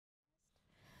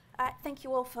Thank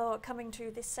you all for coming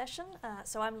to this session.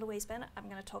 So I'm Louise Bennett. I'm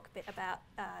going to talk a bit about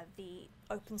the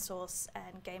open source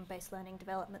and game-based learning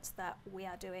developments that we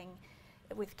are doing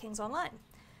with King's Online.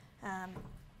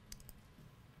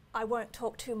 I won't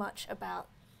talk too much about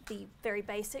the very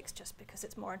basics, just because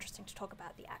it's more interesting to talk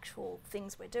about the actual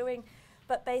things we're doing.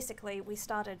 But basically, we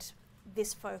started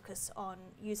this focus on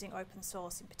using open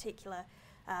source in particular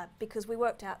because we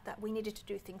worked out that we needed to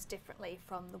do things differently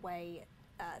from the way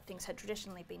things had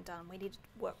traditionally been done. We needed to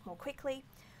work more quickly.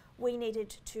 We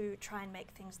needed to try and make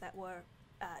things that were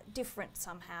different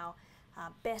somehow,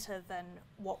 better than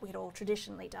what we had all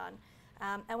traditionally done.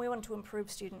 And we wanted to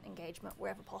improve student engagement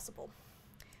wherever possible.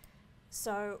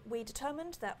 So we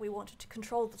determined that we wanted to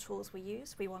control the tools we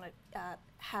use. We want to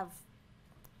have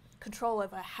control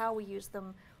over how we use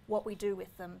them, what we do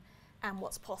with them, and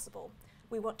what's possible.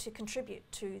 We want to contribute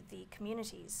to the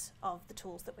communities of the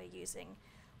tools that we're using.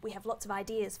 We have lots of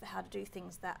ideas for how to do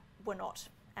things that were not,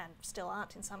 and still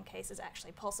aren't in some cases,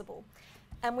 actually possible.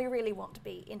 And we really want to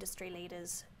be industry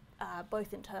leaders,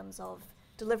 both in terms of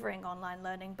delivering online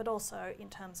learning, but also in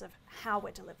terms of how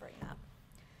we're delivering that.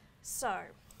 So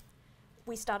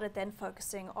we started then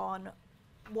focusing on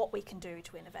what we can do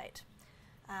to innovate.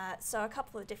 So a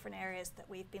couple of different areas that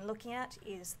we've been looking at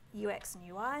is UX and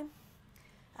UI,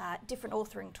 different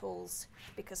authoring tools,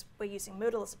 because we're using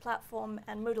Moodle as a platform,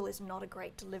 and Moodle is not a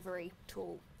great delivery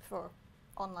tool for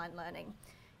online learning.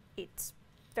 It's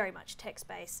very much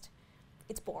text-based.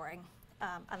 It's boring,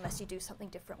 unless you do something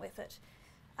different with it.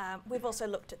 We've also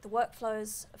looked at the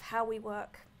workflows of how we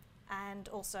work, and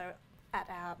also at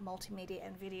our multimedia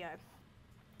and video.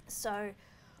 So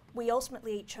we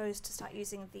ultimately chose to start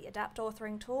using the Adapt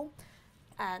authoring tool,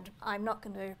 and I'm not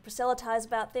going to proselytize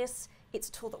about this. It's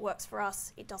a tool that works for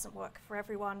us. It doesn't work for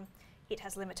everyone. It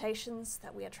has limitations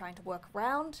that we are trying to work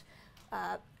around,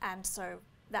 and so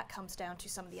that comes down to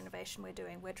some of the innovation we're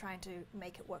doing. We're trying to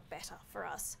make it work better for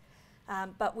us.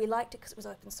 But we liked it because it was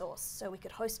open source, so we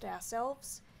could host it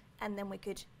ourselves, and then we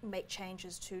could make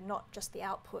changes to not just the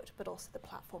output, but also the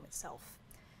platform itself.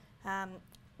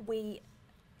 We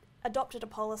adopted a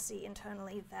policy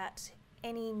internally that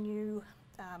any new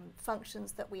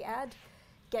functions that we add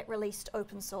get released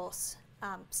open source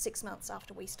 6 months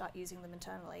after we start using them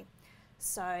internally.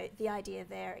 So the idea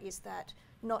there is that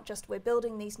not just we're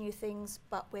building these new things,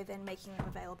 but we're then making them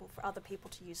available for other people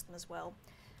to use them as well,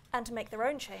 and to make their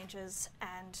own changes,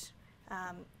 and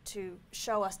to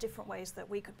show us different ways that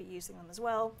we could be using them as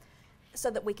well, so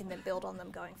that we can then build on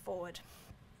them going forward.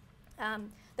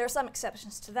 There are some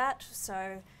exceptions to that.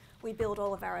 So we build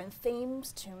all of our own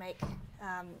themes to make,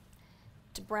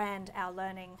 to brand our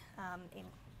learning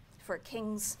for a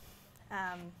King's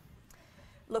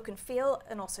look and feel,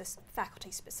 and also faculty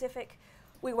specific.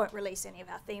 We won't release any of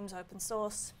our themes open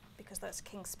source because those are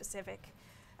King's specific.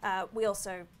 We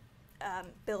also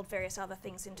build various other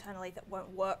things internally that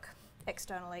won't work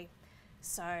externally.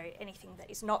 So anything that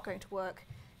is not going to work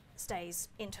stays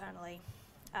internally.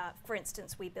 For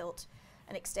instance, we built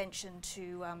an extension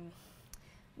to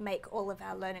make all of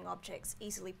our learning objects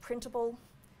easily printable,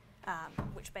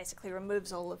 which basically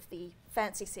removes all of the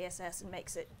fancy CSS and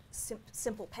makes it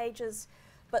simple pages.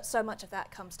 But so much of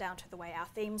that comes down to the way our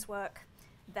themes work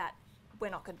that we're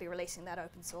not going to be releasing that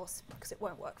open source because it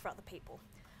won't work for other people.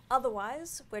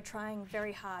 Otherwise, we're trying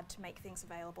very hard to make things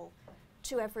available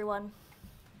to everyone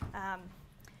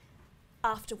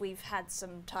after we've had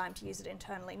some time to use it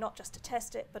internally, not just to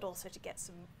test it, but also to get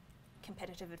some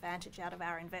competitive advantage out of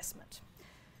our investment.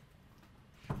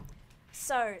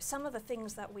 So some of the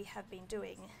things that we have been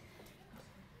doing,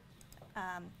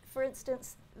 for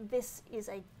instance, this is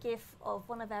a GIF of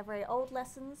one of our very old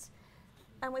lessons,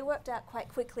 and we worked out quite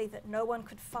quickly that no one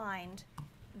could find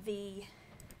the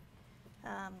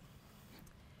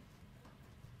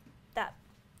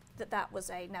that was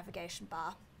a navigation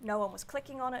bar. No one was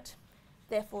clicking on it,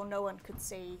 therefore no one could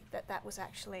see that that was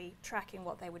actually tracking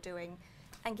what they were doing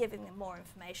and giving them more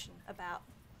information about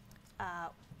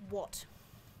what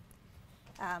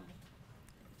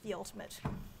the ultimate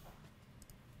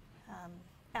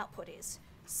output is.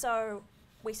 So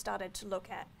we started to look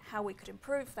at how we could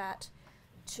improve that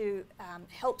to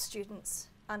help students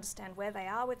understand where they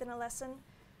are within a lesson,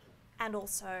 and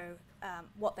also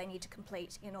what they need to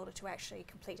complete in order to actually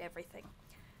complete everything.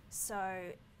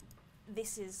 So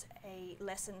this is a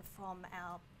lesson from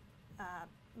our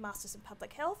Masters in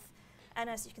Public Health, and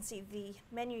as you can see, the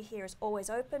menu here is always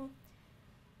open.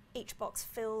 Each box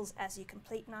fills as you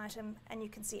complete an item, and you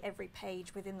can see every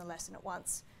page within the lesson at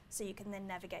once, so you can then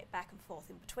navigate back and forth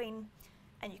in between,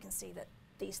 and you can see that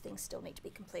these things still need to be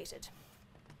completed.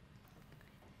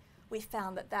 We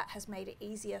found that that has made it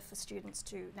easier for students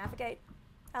to navigate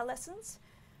our lessons,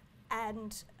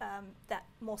 and that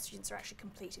more students are actually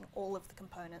completing all of the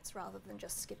components rather than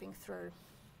just skipping through.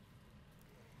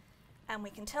 And we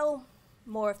can tell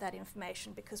more of that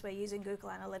information because we're using Google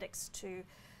Analytics to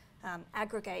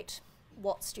aggregate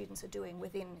what students are doing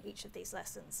within each of these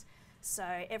lessons. So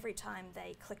every time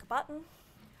they click a button,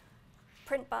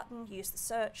 print button, use the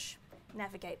search,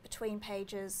 navigate between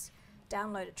pages,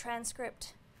 download a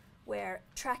transcript, we're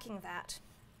tracking that.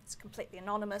 It's completely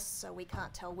anonymous, so we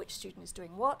can't tell which student is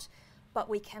doing what, but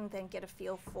we can then get a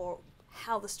feel for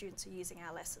how the students are using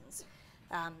our lessons.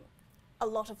 A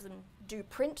lot of them do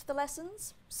print the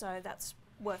lessons, so that's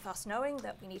worth us knowing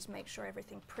that we need to make sure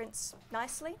everything prints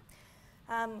nicely.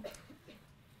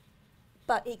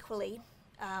 But equally,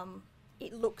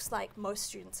 it looks like most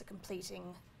students are completing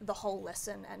the whole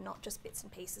lesson and not just bits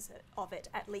and pieces of it,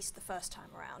 at least the first time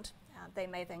around. They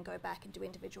may then go back and do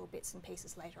individual bits and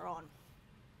pieces later on.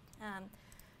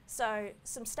 So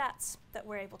some stats that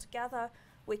we're able to gather,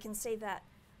 we can see that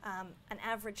an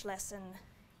average lesson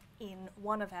in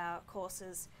one of our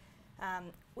courses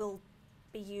will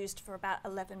be used for about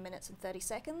 11 minutes and 30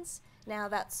 seconds. Now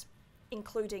that's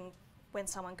including when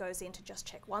someone goes in to just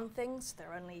check one thing, so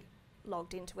they're only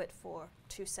logged into it for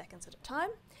 2 seconds at a time.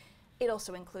 It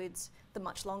also includes the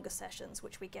much longer sessions,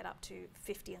 which we get up to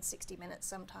 50 and 60 minutes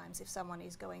sometimes if someone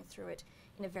is going through it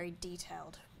in a very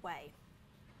detailed way.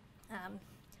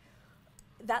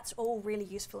 That's all really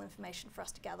useful information for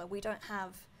us to gather. We don't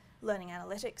have learning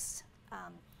analytics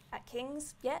at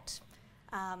King's yet,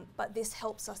 but this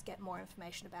helps us get more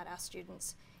information about our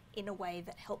students in a way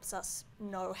that helps us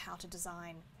know how to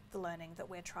design the learning that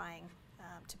we're trying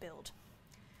to build.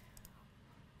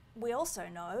 We also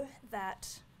know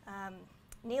that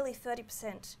nearly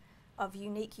 30% of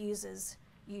unique users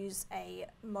use a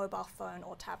mobile phone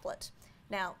or tablet.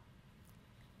 Now,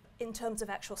 in terms of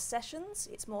actual sessions,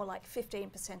 it's more like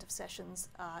 15% of sessions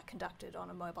are conducted on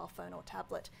a mobile phone or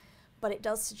tablet, but it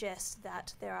does suggest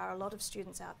that there are a lot of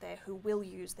students out there who will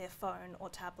use their phone or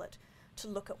tablet to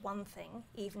look at one thing,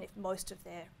 even if most of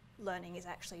their learning is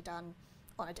actually done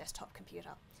on a desktop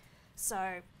computer.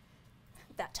 So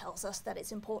that tells us that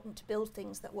it's important to build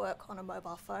things that work on a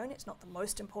mobile phone. It's not the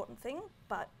most important thing,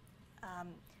 but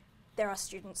there are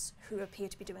students who appear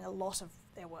to be doing a lot of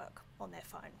their work on their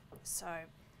phone. So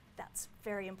that's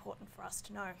very important for us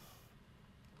to know.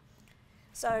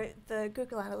 So the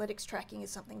Google Analytics tracking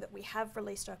is something that we have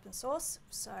released open source,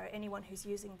 so anyone who's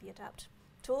using the Adapt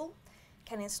tool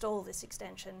can install this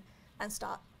extension and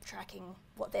start tracking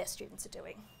what their students are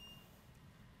doing.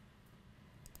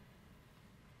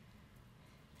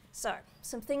 So,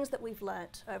 some things that we've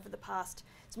learnt over the past,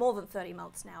 it's more than 30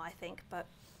 months now I think, but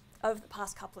over the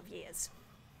past couple of years.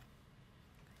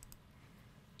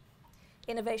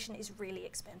 Innovation is really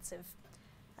expensive.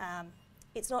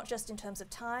 It's not just in terms of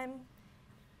time,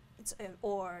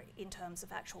 or in terms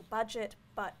of actual budget,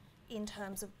 but in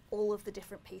terms of all of the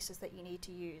different pieces that you need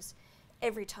to use.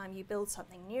 Every time you build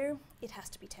something new, it has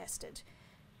to be tested.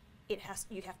 You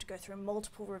have to go through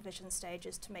multiple revision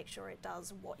stages to make sure it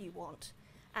does what you want.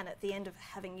 And at the end of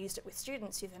having used it with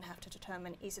students, you then have to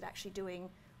determine, is it actually doing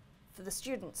for the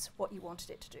students what you wanted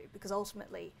it to do? Because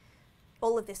ultimately,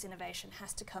 all of this innovation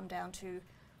has to come down to,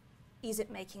 is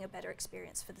it making a better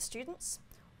experience for the students?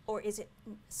 Or is it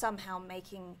somehow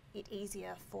making it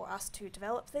easier for us to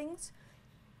develop things?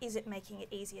 Is it making it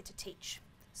easier to teach?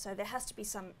 So there has to be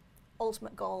some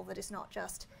ultimate goal that is not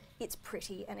just, it's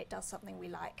pretty and it does something we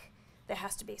like. There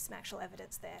has to be some actual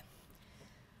evidence there.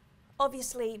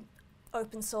 Obviously,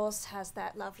 open source has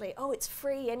that lovely, oh, it's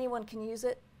free, anyone can use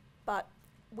it, but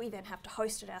we then have to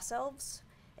host it ourselves.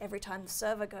 Every time the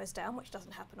server goes down, which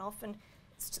doesn't happen often,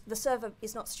 the server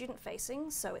is not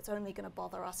student-facing, so it's only going to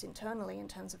bother us internally in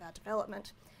terms of our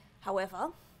development. However,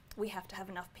 we have to have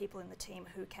enough people in the team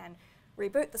who can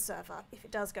reboot the server if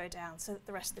it does go down, so that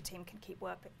the rest of the team can keep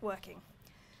working.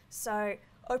 So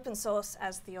open source,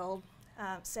 as the old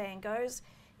saying goes,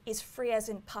 is free as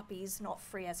in puppies, not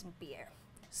free as in beer.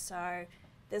 So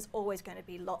there's always going to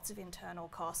be lots of internal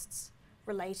costs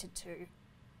related to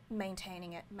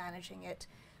maintaining it, managing it,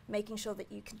 making sure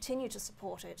that you continue to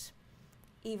support it,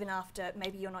 even after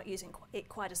maybe you're not using it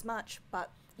quite as much,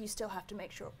 but you still have to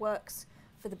make sure it works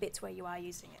for the bits where you are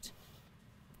using it.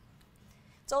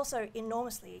 It's also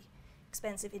enormously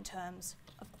expensive in terms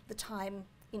of the time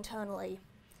internally.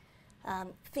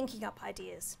 Thinking up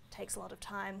ideas takes a lot of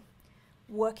time.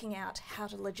 Working out how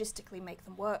to logistically make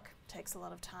them work takes a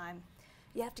lot of time.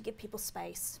 You have to give people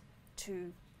space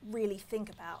to really think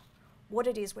about what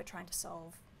it is we're trying to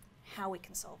solve, how we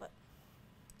can solve it.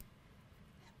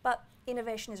 But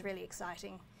innovation is really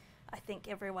exciting. I think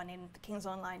everyone in the King's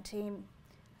Online team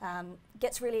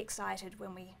gets really excited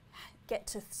when we get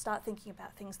to start thinking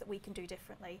about things that we can do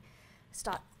differently,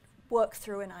 work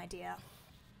through an idea.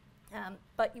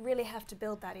 But you really have to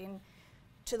build that in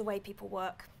to the way people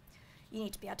work. You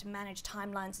need to be able to manage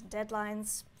timelines and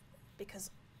deadlines,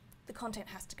 because the content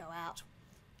has to go out.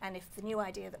 And if the new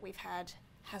idea that we've had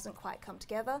hasn't quite come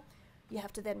together, you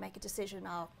have to then make a decision: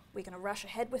 are we going to rush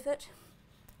ahead with it?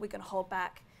 We're going to hold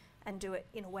back and do it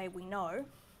in a way we know,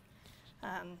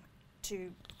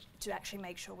 to actually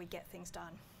make sure we get things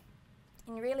done.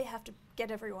 And you really have to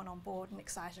get everyone on board and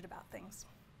excited about things.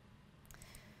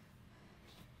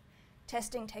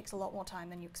 Testing takes a lot more time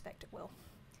than you expect it will.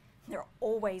 There are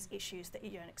always issues that you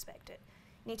don't expect it.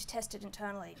 You need to test it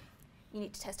internally. You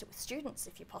need to test it with students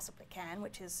if you possibly can,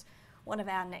 which is one of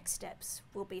our next steps,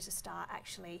 will be to start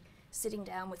actually sitting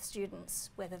down with students,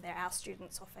 whether they're our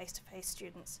students or face-to-face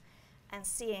students, and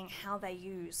seeing how they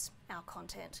use our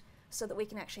content, so that we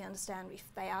can actually understand if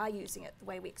they are using it the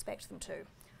way we expect them to,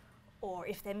 or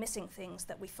if they're missing things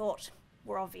that we thought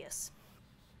were obvious.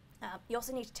 You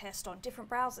also need to test on different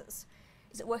browsers.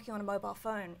 Is it working on a mobile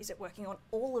phone? Is it working on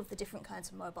all of the different kinds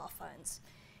of mobile phones?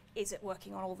 Is it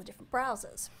working on all the different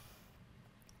browsers?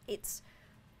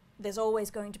 There's always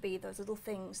going to be those little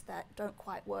things that don't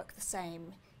quite work the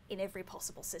same in every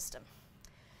possible system.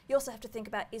 You also have to think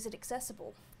about, is it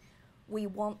accessible? We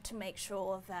want to make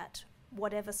sure that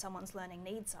whatever someone's learning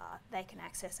needs are, they can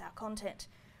access our content,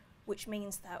 which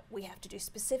means that we have to do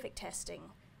specific testing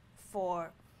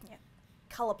for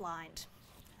colorblind.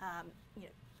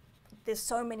 There's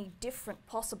so many different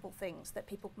possible things that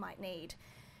people might need,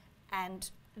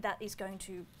 and that is going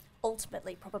to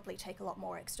ultimately probably take a lot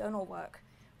more external work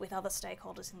with other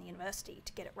stakeholders in the university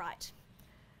to get it right.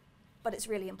 But it's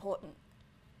really important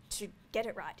to get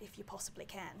it right if you possibly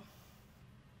can.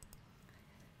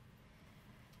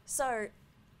 So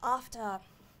after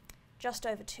just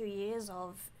over 2 years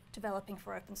of developing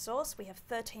for open source, we have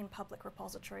 13 public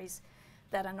repositories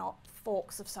that are not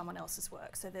forks of someone else's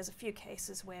work. So there's a few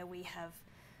cases where we have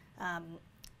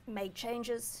made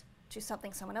changes to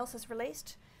something someone else has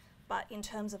released, but in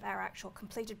terms of our actual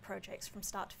completed projects from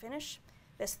start to finish,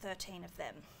 there's 13 of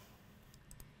them.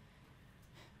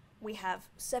 We have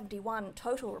 71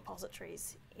 total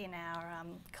repositories in our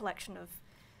collection of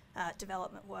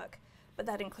development work, but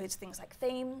that includes things like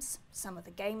themes, some of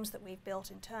the games that we've built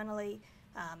internally,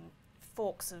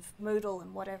 forks of Moodle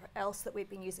and whatever else that we've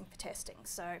been using for testing.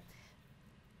 So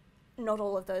not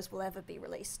all of those will ever be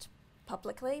released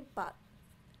publicly, but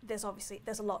there's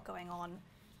a lot going on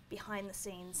behind the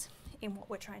scenes in what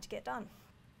we're trying to get done.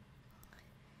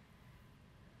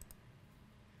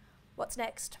 What's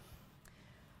next?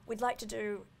 We'd like to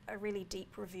do a really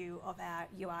deep review of our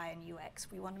UI and UX.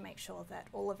 We want to make sure that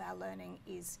all of our learning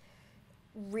is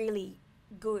really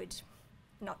good,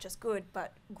 not just good,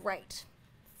 but great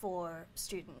for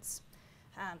students.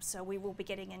 So we will be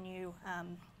getting a new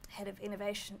head of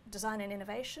design and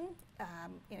innovation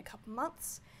in a couple of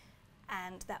months,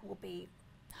 and that will be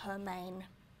her main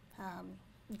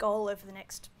goal over the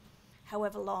next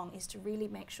however long, is to really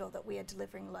make sure that we are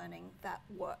delivering learning that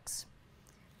works.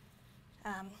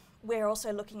 We're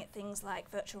also looking at things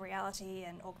like virtual reality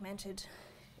and augmented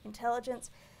intelligence,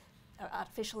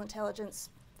 artificial intelligence,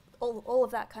 all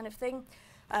of that kind of thing.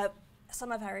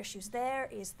 Some of our issues there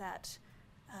is that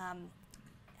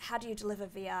how do you deliver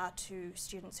VR to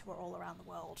students who are all around the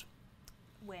world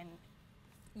when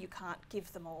you can't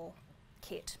give them all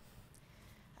kit?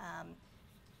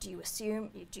 Do you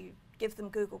give them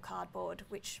Google Cardboard,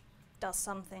 which does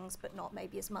some things but not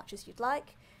maybe as much as you'd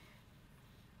like?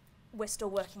 We're still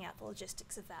working out the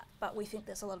logistics of that, but we think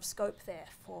there's a lot of scope there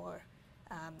for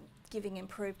giving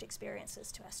improved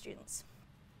experiences to our students.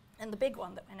 And the big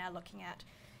one that we're now looking at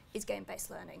is game-based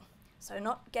learning. So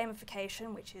not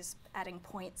gamification, which is adding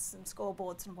points and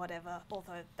scoreboards and whatever,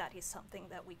 although that is something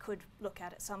that we could look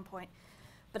at some point,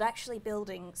 but actually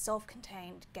building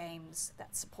self-contained games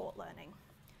that support learning.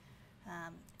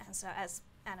 And so, as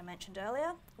Anna mentioned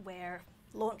earlier, we're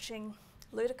launching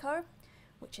Ludico,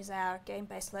 which is our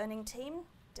game-based learning team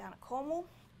down at Cornwall,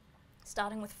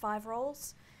 starting with 5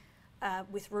 roles,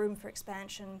 with room for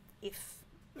expansion if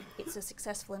it's a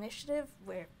successful initiative.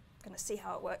 We're going to see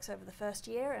how it works over the first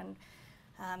year and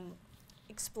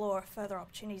explore further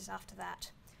opportunities after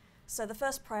that. So the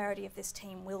first priority of this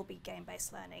team will be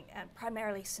game-based learning, and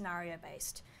primarily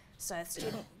scenario-based. So the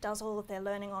student does all of their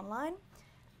learning online,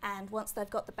 and once they've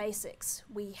got the basics,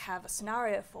 we have a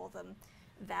scenario for them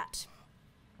that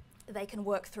they can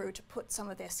work through to put some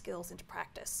of their skills into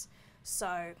practice.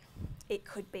 So it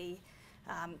could be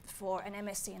for an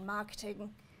MSc in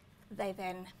marketing, they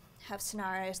then have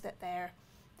scenarios that they're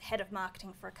head of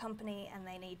marketing for a company, and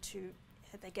they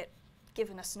get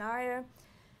given a scenario,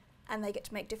 and they get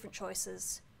to make different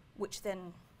choices, which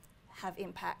then have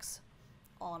impacts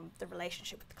on the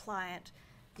relationship with the client,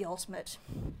 the ultimate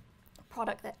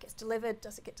product that gets delivered,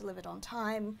 does it get delivered on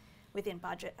time, within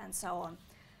budget, and so on.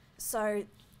 So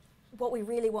what we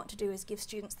really want to do is give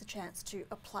students the chance to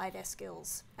apply their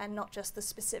skills, and not just the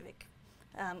specific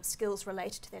skills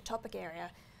related to their topic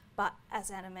area, but as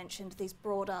Anna mentioned, these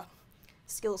broader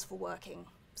skills for working,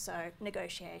 so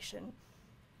negotiation,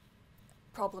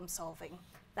 problem solving,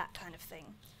 that kind of thing.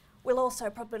 We'll also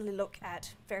probably look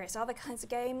at various other kinds of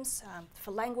games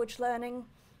for language learning,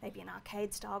 maybe an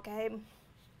arcade style game.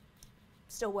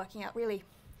 Still working out really,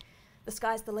 the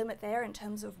sky's the limit there in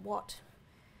terms of what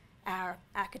our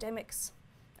academics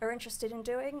are interested in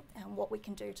doing and what we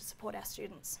can do to support our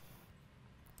students.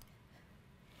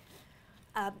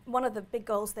 One of the big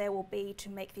goals there will be to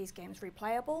make these games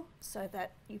replayable, so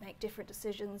that you make different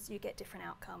decisions, you get different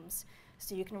outcomes,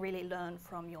 so you can really learn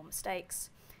from your mistakes.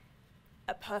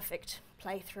 A perfect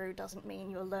playthrough doesn't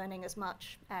mean you're learning as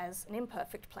much as an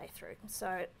imperfect playthrough.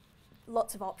 So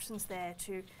lots of options there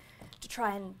to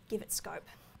try and give it scope,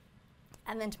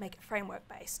 and then to make it framework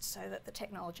based so that the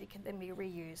technology can then be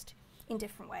reused in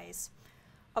different ways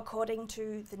according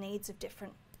to the needs of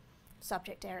different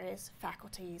subject areas,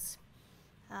 faculties,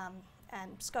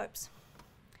 and scopes.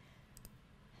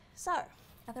 So,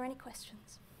 are there any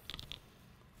questions?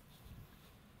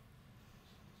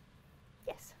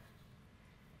 Yes.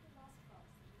 The last part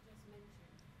that you just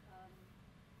mentioned,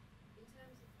 in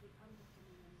terms of the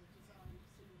underpinning and the design of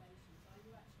simulations, are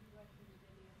you actually working with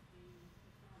any of the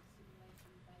advanced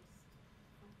simulation-based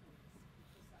companies?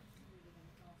 Because that's really going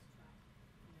to fast track,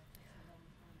 takes a long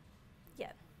time.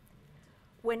 Yeah.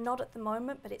 We're not at the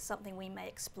moment, but it's something we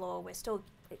may explore. We're still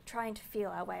trying to feel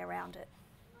our way around it.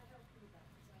 Can I help you with that?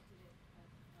 Because I did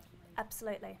it at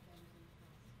Absolutely.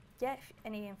 Yeah, if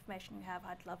any information you have,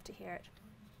 I'd love to hear it.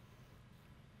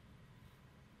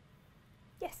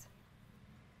 Yes?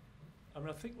 I mean,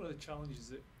 I think one of the challenges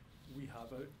that we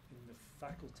have out in the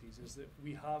faculties is that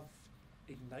we have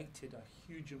ignited a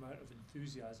huge amount of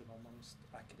enthusiasm amongst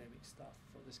academic staff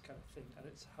for this kind of thing, and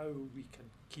it's how we can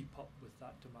keep up with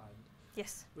that demand.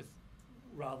 Yes.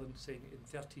 Rather than saying in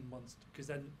 13 months, because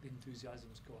then the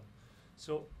enthusiasm's gone.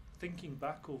 So thinking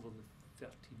back over the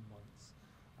 13 months,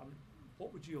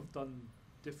 what would you have done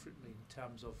differently in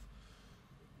terms of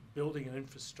building an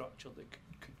infrastructure that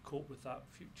could cope with that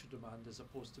future demand as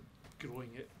opposed to growing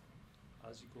it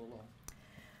as you go along?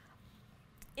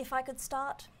 If I could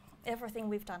start everything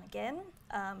we've done again,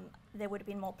 there would have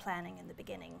been more planning in the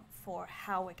beginning for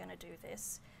how we're going to do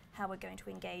this, how we're going to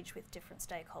engage with different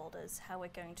stakeholders, how we're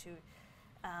going to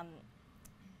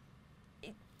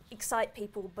excite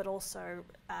people, but also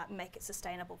make it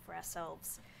sustainable for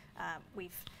ourselves.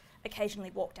 We've occasionally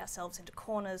walked ourselves into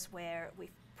corners where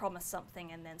we've promised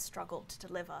something and then struggled to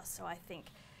deliver. So I think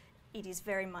it is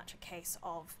very much a case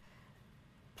of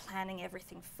planning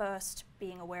everything first,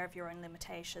 being aware of your own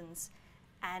limitations,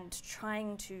 and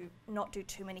trying to not do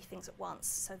too many things at once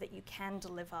so that you can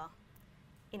deliver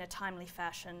in a timely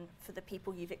fashion for the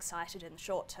people you've excited in the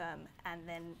short term, and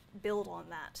then build on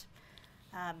that.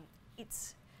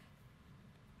 It's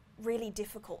really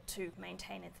difficult to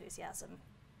maintain enthusiasm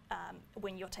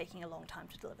when you're taking a long time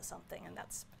to deliver something, and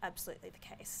that's absolutely the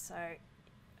case. So,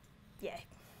 yeah.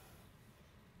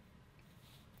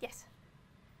 Yes?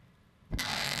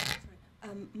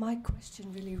 My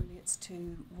question really relates to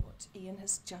what Ian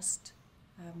has just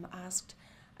asked,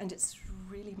 and it's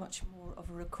really much more of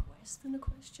a request than a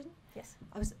question. Yes.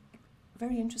 I was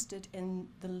very interested in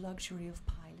the luxury of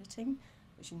piloting.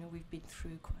 As you know, we've been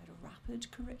through quite a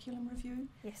rapid curriculum review.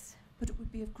 Yes. But it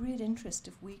would be of great interest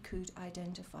if we could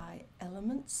identify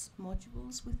elements,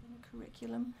 modules within a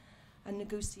curriculum, and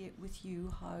negotiate with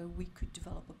you how we could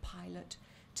develop a pilot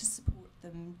to support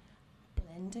them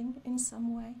blending in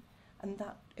some way. And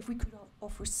that if we could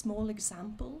offer small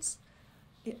examples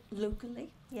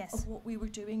locally Yes. of what we were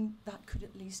doing, that could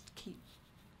at least keep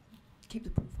the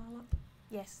profile up.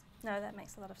 Yes. No, that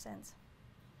makes a lot of sense.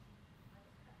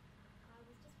 I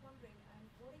was just wondering,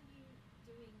 what are you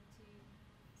doing to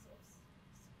sort of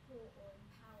support or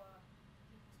empower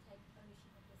people to take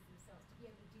ownership of this themselves, to be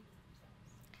able to do this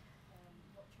themselves?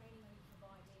 What training are you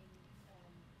providing?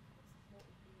 What support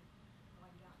would be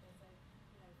provided out there? So,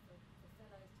 for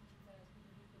fellows, teaching fellows,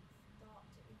 people who could start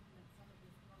to implement some of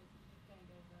this knowledge that you've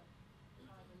gained over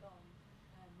however long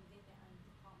within their own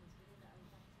departments, within their own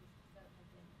faculties, to develop and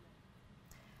implement.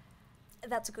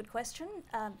 That's a good question.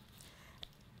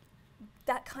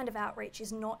 That kind of outreach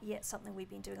is not yet something we've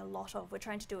been doing a lot of. We're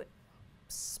trying to do it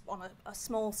on a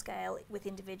small scale with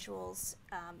individuals,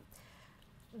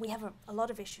 we have a lot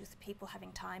of issues with people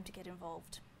having time to get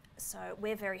involved. So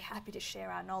we're very happy to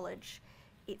share our knowledge.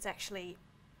 It's actually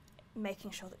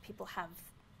making sure that people have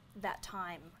that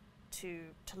time to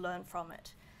learn from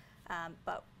it.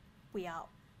 But we are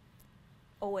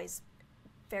always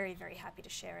very, very happy to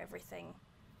share everything.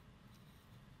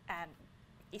 And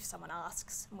if someone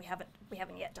asks, and we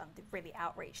haven't yet done the really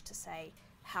outreach to say,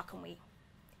 how can we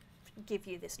give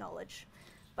you this knowledge?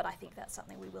 But I think that's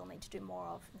something we will need to do more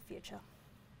of in the future.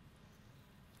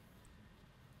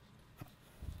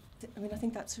 I mean, I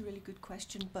think that's a really good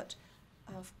question, but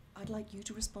I'd like you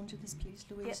to respond to this, please,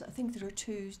 Louise. Yep. I think there are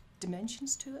two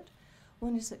dimensions to it.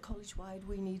 One is that college-wide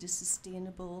we need a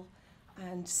sustainable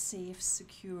and safe,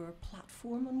 secure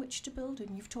platform on which to build,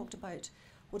 and you've talked about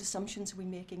what assumptions are we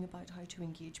making about how to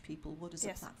engage people, what does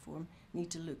Yes. a platform need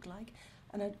to look like.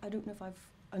 And I don't know if I've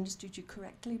understood you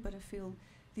correctly, but I feel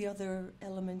the other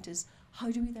element is how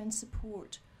do we then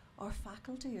support our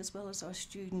faculty as well as our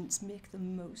students make the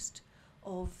most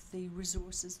of the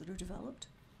resources that are developed?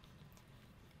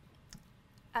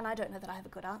 And I don't know that I have a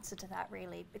good answer to that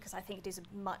really, because I think it is a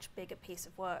much bigger piece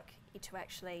of work to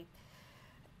actually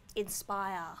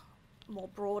inspire more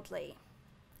broadly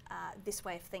this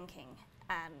way of thinking.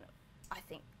 And I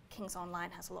think King's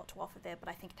Online has a lot to offer there, but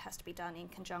I think it has to be done in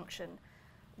conjunction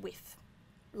with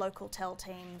local TEL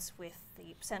teams, with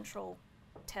the central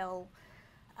TEL,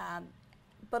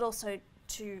 but also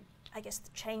to, I guess,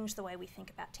 change the way we think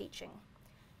about teaching,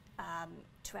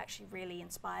 to actually really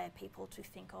inspire people to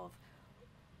think of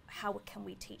how can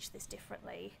we teach this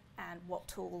differently and what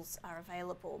tools are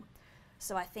available.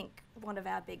 So I think one of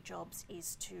our big jobs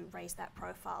is to raise that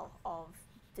profile of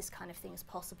this kind of thing is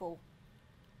possible.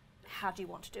 How do you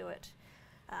want to do it?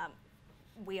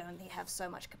 We only have so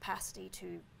much capacity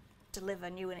to deliver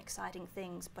new and exciting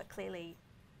things, but clearly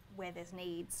where there's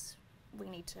needs, we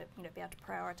need to be able to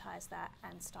prioritise that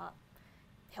and start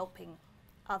helping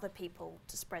other people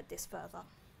to spread this further.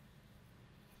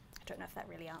 I don't know if that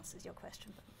really answers your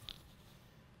question, but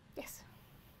yes.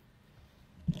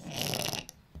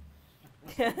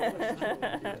 Yeah,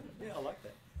 I like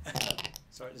that.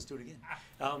 Sorry, let's do it again.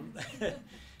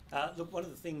 Look, one of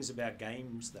the things about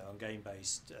games, though, and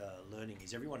game-based learning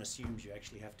is everyone assumes you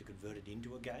actually have to convert it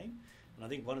into a game. And I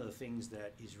think one of the things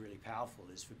that is really powerful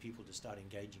is for people to start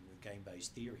engaging with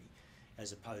game-based theory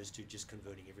as opposed to just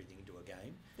converting everything into a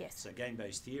game. Yes. So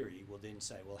game-based theory will then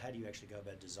say, well, how do you actually go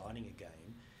about designing a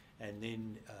game? And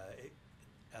then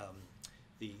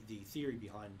the theory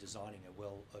behind designing a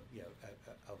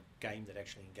game that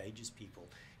actually engages people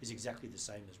is exactly the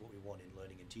same as what we want in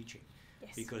learning and teaching.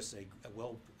 Yes. Because a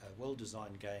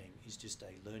well-designed game is just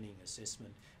a learning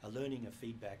assessment, a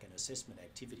feedback and assessment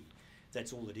activity.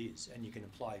 That's all it is, and you can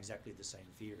apply exactly the same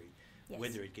theory, Yes.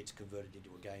 whether it gets converted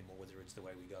into a game or whether it's the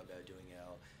way we go about doing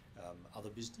our other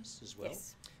business as well.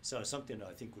 Yes. So something that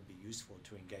I think would be useful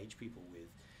to engage people with,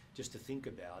 just to think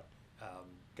about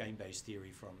game-based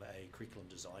theory from a curriculum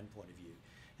design point of view,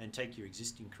 and take your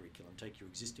existing curriculum, take your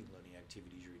existing learning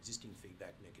activities, your existing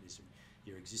feedback mechanism,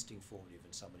 your existing formative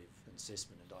and summative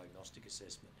assessment and diagnostic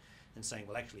assessment, and saying,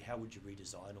 well, actually, how would you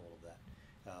redesign all of that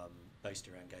based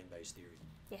around game-based theory?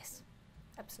 Yes,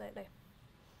 absolutely.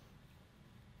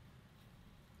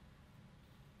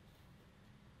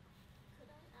 Could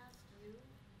I ask you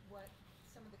what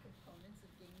some of the components of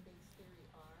game-based theory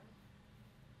are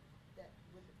that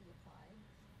would be applied?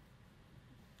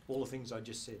 All the things I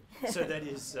just said. So that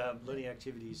is learning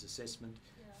activities, assessment,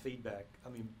 Yeah. feedback. I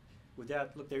mean,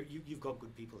 you've got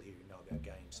good people here who know about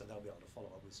games, so they'll be able to follow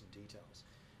up with some details.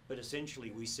 But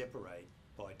essentially, we separate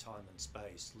by time and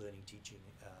space learning, teaching,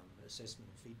 assessment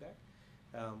and feedback,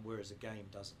 whereas a game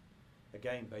doesn't. A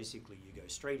game, basically, you go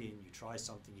straight in, you try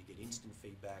something, you get instant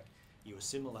feedback, you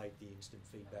assimilate the instant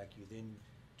feedback, you then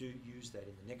use that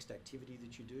in the next activity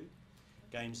that you do.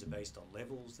 Games are based on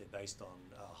levels, they're based on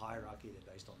hierarchy,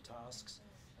 they're based on tasks,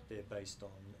 they're based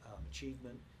on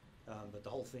achievement, but the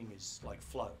whole thing is like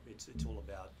flow. It's all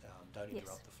about don't Yes.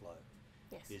 interrupt the flow.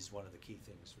 Yes. Is one of the key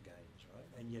things for games,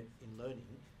 right? And yet in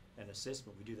learning and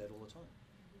assessment, we do that all the time.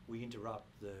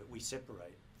 We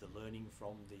separate the learning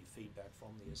from the feedback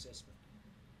from the assessment.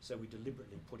 So we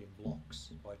deliberately put in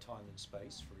blocks by time and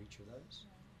space for each of those.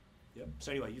 Yep.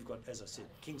 So anyway, you've got, as I said,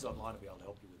 King's Online will be able to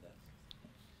help you with that.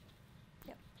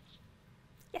 Yep.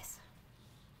 Yes.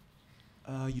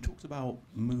 You talked about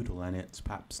Moodle and it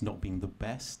perhaps not being the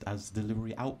best as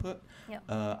delivery output. Yep.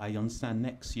 I understand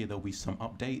next year there'll be some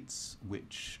updates,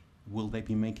 which will they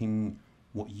be making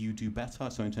what you do better?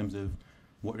 So in terms of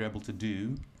what you're able to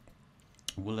do,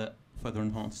 will it further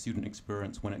enhance student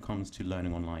experience when it comes to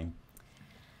learning online?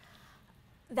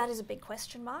 That is a big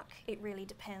question mark. It really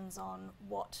depends on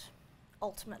what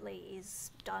ultimately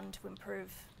is done to improve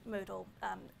Moodle.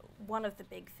 One of the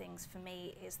big things for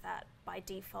me is that by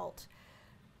default,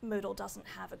 Moodle doesn't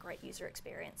have a great user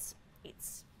experience.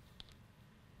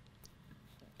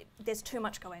 There's too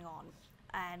much going on,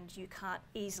 and you can't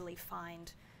easily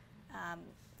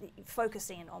focus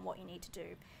in on what you need to do.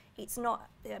 It's not,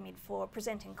 I mean, for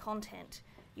presenting content,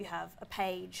 you have a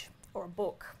page or a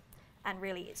book, and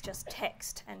really it's just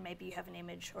text, and maybe you have an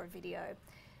image or a video.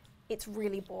 It's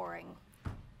really boring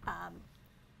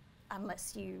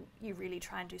unless you really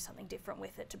try and do something different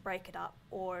with it to break it up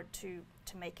or to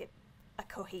make it a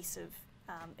cohesive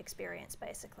experience,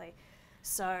 basically.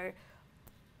 So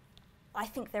I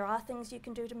think there are things you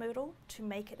can do to Moodle to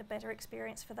make it a better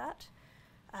experience for that.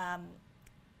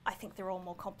 I think they're all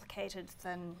more complicated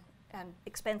and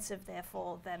expensive,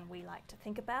 therefore, than we like to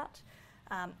think about.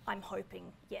 I'm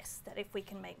hoping, yes, that if we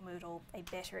can make Moodle a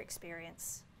better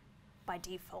experience by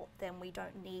default, then we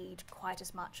don't need quite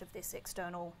as much of this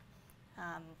external,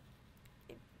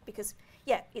 because,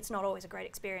 yeah, it's not always a great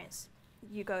experience.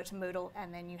 You go to Moodle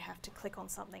and then you have to click on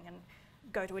something and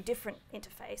go to a different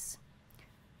interface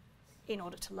in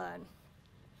order to learn.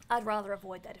 I'd rather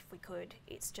avoid that if we could.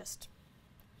 It's just,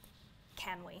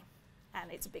 can we?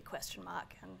 And it's a big question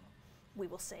mark, and we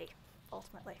will see,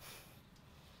 ultimately.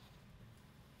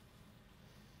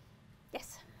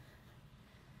 Yes?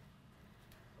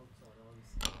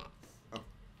 Oh,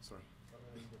 sorry.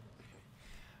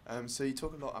 So you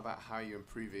talk a lot about how you're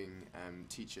improving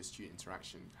teacher-student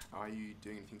interaction. Are you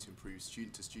doing anything to improve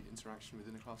student-to-student interaction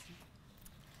within a classroom?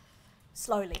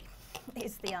 Slowly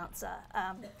is the answer.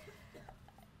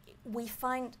 We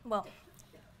find, well,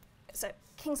 so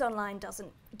King's Online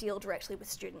doesn't deal directly with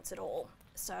students at all.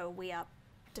 So we are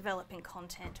developing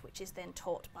content which is then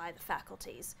taught by the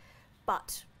faculties.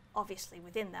 But obviously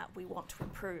within that we want to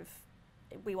improve,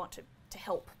 we want to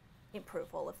help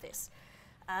improve all of this.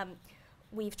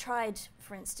 We've tried,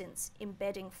 for instance,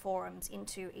 embedding forums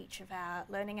into each of our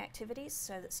learning activities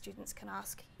so that students can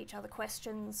ask each other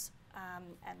questions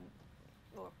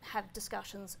or have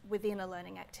discussions within a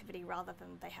learning activity rather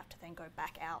than they have to then go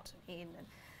back out and in.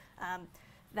 And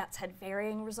that's had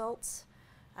varying results.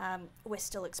 We're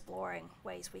still exploring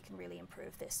ways we can really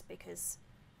improve this, because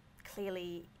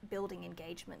clearly building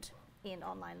engagement in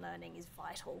online learning is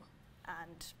vital,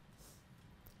 and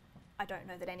I don't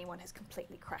know that anyone has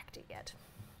completely cracked it yet.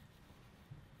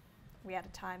 Are we out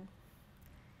of time?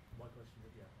 My question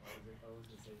would, yeah, I was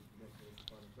going to say make those the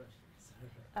final questions.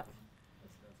 Oh.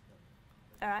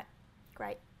 All right,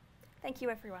 great. Thank you,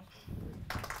 everyone.